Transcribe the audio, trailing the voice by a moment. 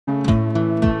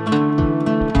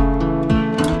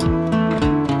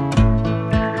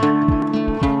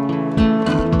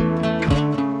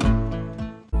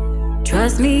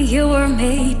me, you were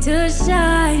made to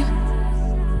shine.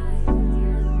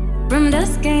 From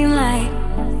dusk came light.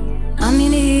 I'm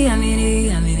in it, I'm in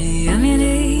it, I'm in it, I'm in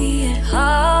it.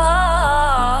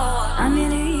 Oh, I'm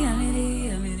in it, I'm in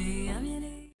it, I'm in it, I'm in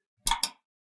it.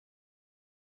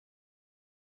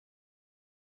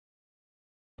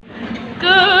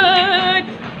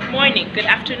 Good morning, good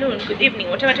afternoon, good evening,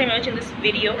 whatever time you're watching this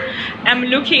video. I'm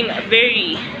looking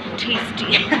very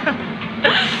tasty.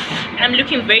 I'm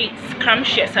looking very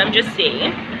scrumptious, I'm just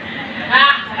saying.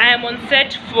 I am on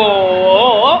set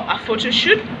for a photo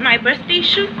shoot, my birthday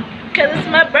shoot, because it's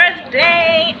my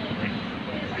birthday.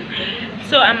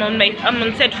 So I'm on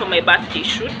set for my birthday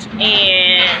shoot,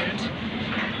 and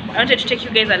I wanted to take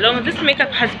you guys along. This makeup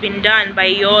has been done by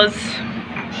yours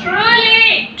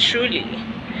truly.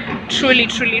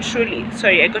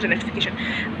 Sorry, I got a notification.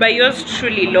 By yours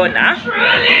truly, Lorna.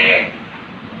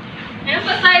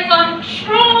 Emphasize on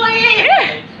truly.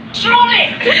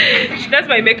 She does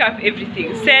my makeup,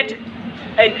 everything, set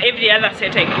and every other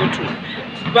set I go to.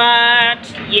 But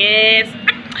yes,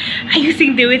 are you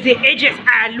seeing the way the edges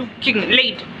are looking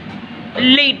laid?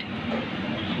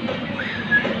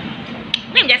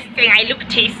 I'm just saying I look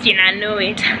tasty and I know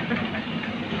it.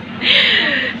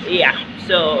 Yeah,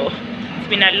 so it's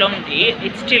been a long day.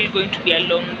 It's still going to be a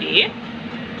long day.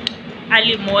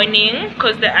 Early morning,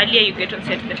 because the earlier you get on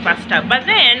set the faster. But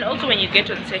then also when you get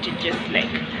on set, it's just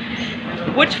like,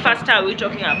 what faster are we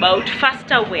talking about?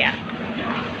 Faster where?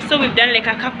 So we've done like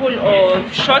a couple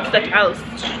of shots that I'll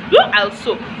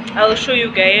show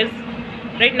you guys.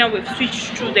 Right now we've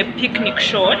switched to the picnic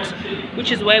shot,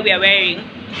 which is why we are wearing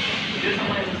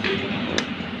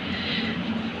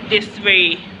this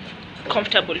very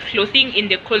comfortable clothing in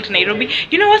the cold Nairobi.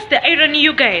 You know what's the irony,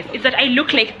 you guys, is that I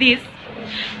look like this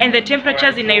and the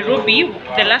temperatures in Nairobi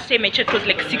the last time I checked was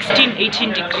like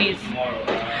 16-18 degrees.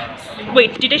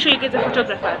 Wait, did I show you guys the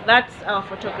photographer? That's our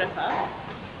photographer,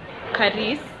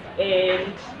 Caris,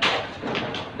 and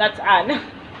that's Anne.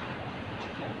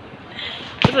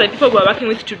 Those are the people we're working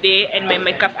with today, and my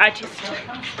makeup artist,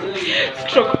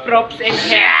 stroke props and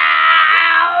hair.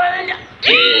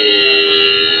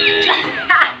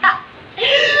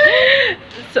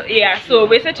 So yeah, so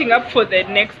we're setting up for the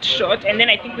next shot, and then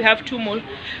I think we have two more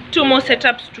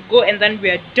setups to go, and then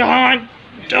we're done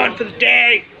for the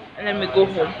day, and then we go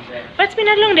home. But it's been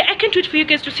a long day. I can't wait for you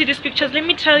guys to see these pictures. Let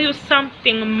me tell you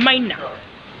something minor.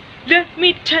 You're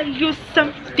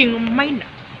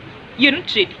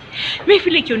not ready. May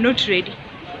feel like you're not ready.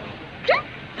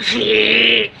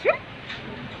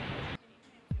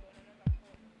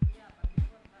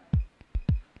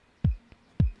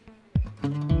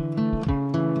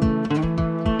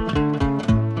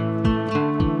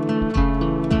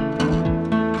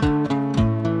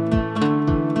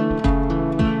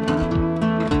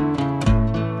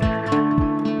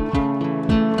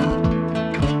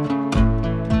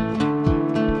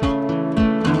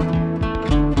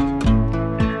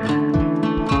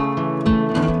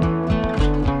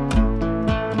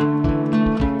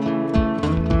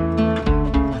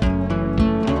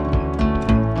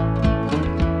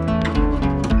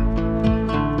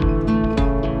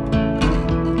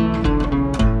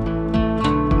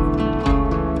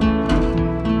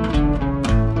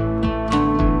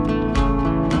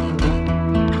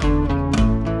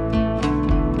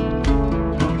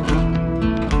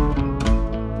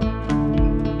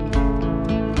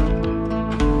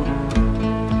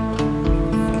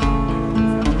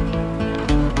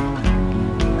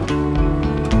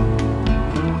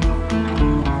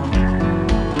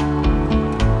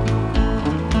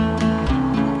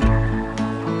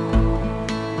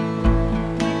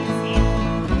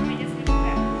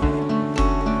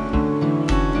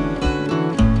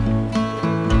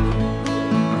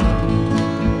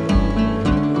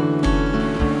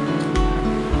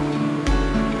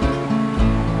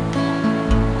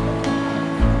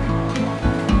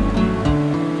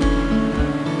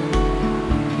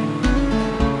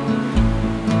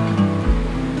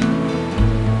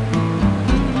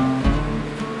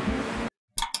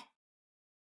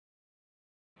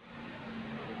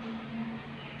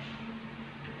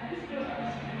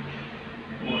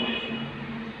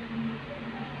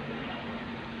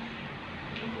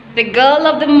 The girl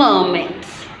of the moment.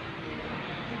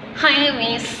 Hi,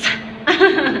 miss.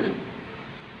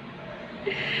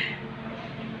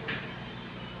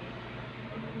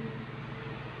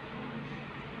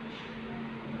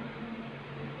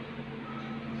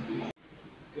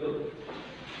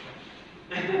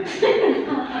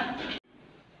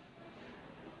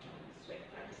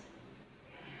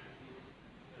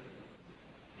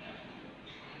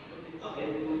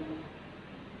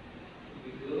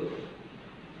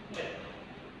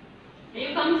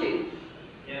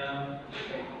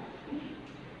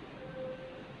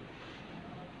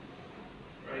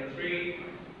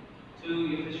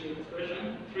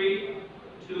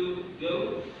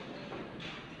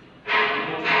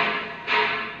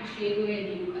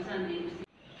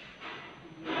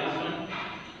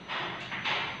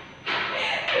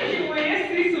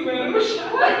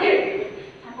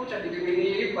 Hapo utabidi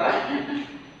kunilipa.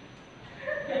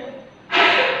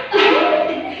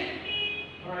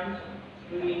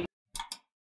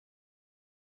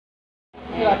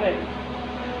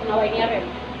 Kuna wine ya rem.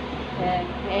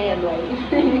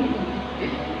 Wine.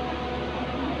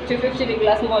 250 ni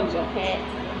glass moja.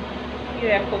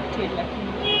 Hiyo ya cocktail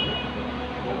lakini.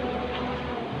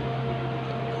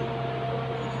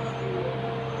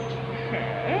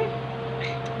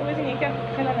 Huwezi niweka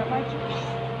kukala na maji.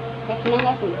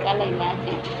 Hakunanga kukala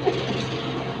imaji.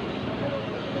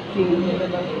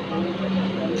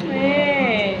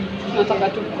 Nataka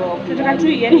tu pro. Tunataka tu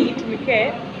yani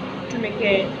itumike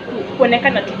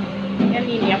kuonekana tu.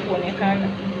 Yani ni ya kuonekana.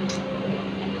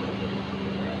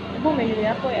 Hebu menu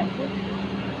yako ya food.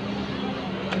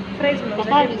 Fries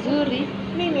Nakaa vizuri.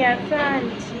 Mimi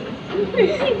asante.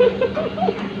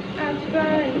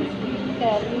 Asante.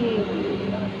 Karibu.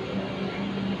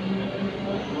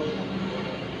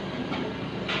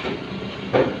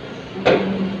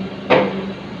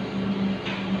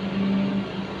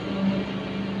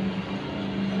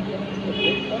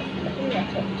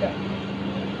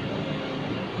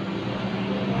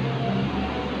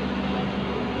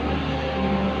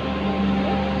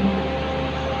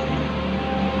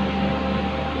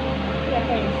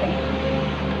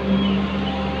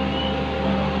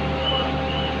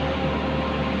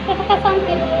 Nataka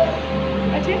something.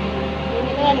 Ati?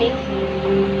 Ningetaka nini?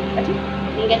 Ati?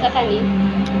 Ningetaka nini?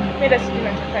 Mimi sijui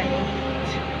nataka nini.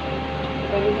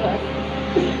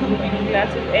 Wine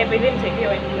glasses. By then take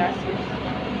wine glasses.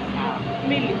 Sawa.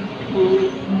 Mbili.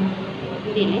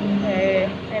 Mbili?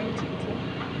 Empty tu.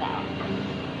 Sawa.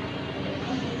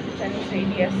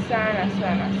 Itanisaidia sana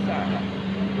sana sana.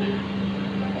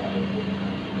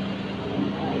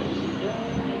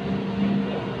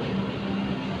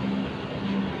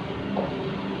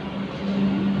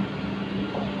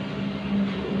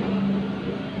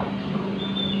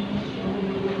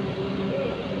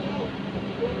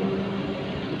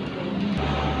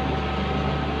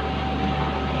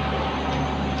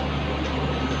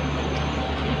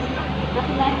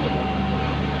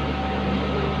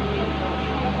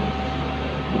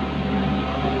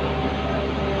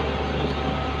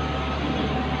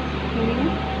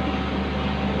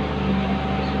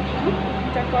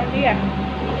 Nitakwambia.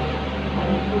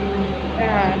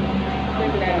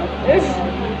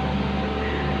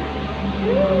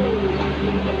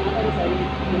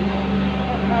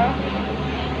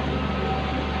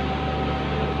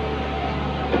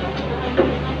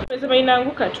 Sema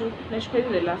inaanguka tu. Nashukua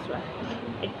ile last one.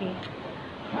 I think.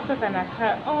 Haka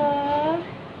kanaka. Oh.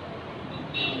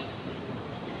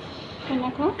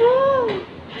 Kanako?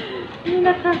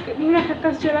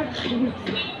 Ninakaka sichana.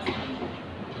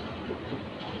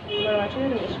 Mara tu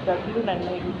nimeshika glue na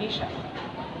ninairudisha.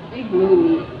 Hii glue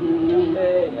ni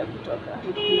Ya kutoka.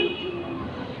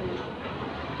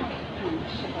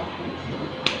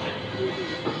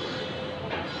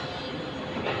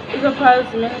 Hizo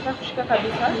pals zimeanza kushika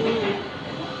kabisa.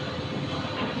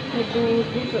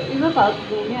 Hizo pals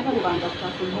ni hata nibanga kwa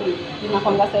asubuhi.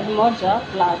 Zinakwanga side moja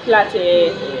flat.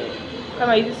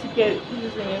 Kama hizi sikia hizi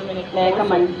zenye umenikuwa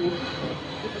Kama hivi.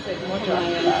 Hizo side moja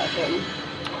flat.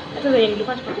 Hata zenye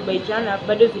nilikuwa tukakubai jana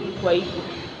bado zilikuwa hivi.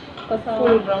 Kwa sawa.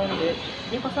 Full rounded.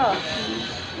 Niko sawa?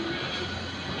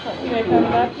 Nimeweka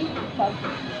ngapi?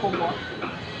 Kubwa.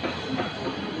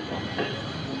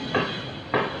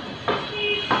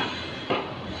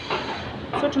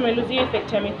 So tumeluzia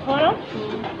effect ya mikono.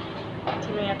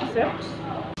 Tumeaccept.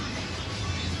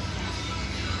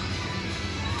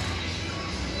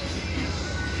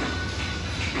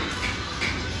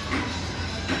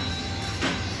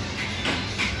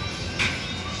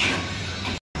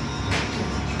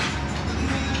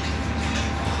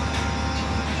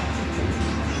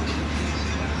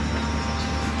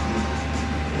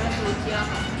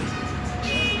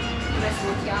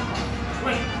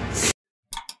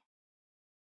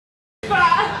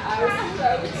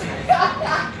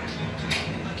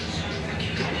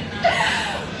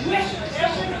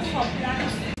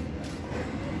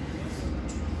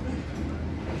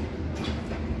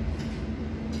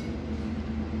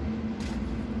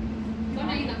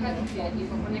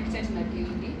 Connected na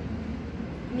DOD.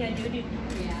 Ni DOD.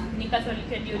 Yeah.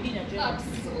 Nikasolitea DOD na DOD. That's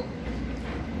so.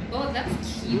 Oh, that's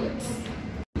cute.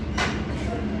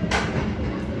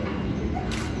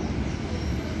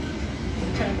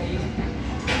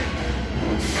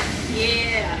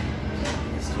 Yeah.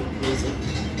 Still closing.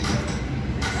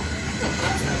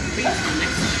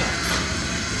 Next shot.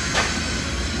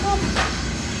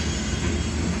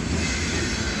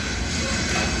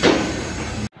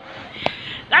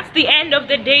 That's the end of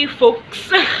the day,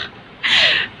 folks.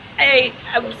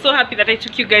 I'm so happy that I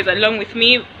took you guys along with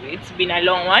me. It's been a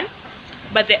long one,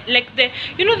 but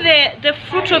you know, the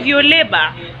fruit of your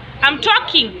labor. I'm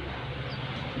talking.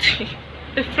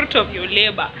 The fruit of your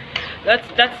labor.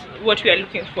 That's what we are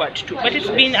looking forward to. But it's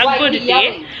been a good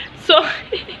day. So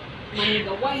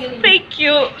thank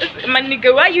you, my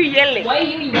nigga. Why are you yelling? Why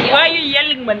are you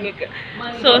yelling, my nigga?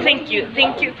 So thank you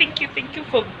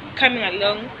for coming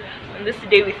along on this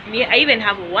day with me. I even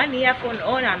have one earphone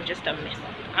on. I'm just a mess.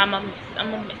 I'm a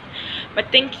mess.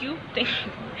 But thank you for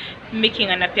making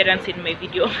an appearance in my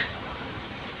video.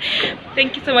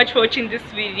 Thank you so much for watching this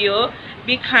video.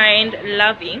 Be kind,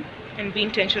 loving, and be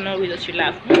intentional with what you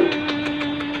love.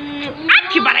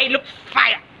 But I look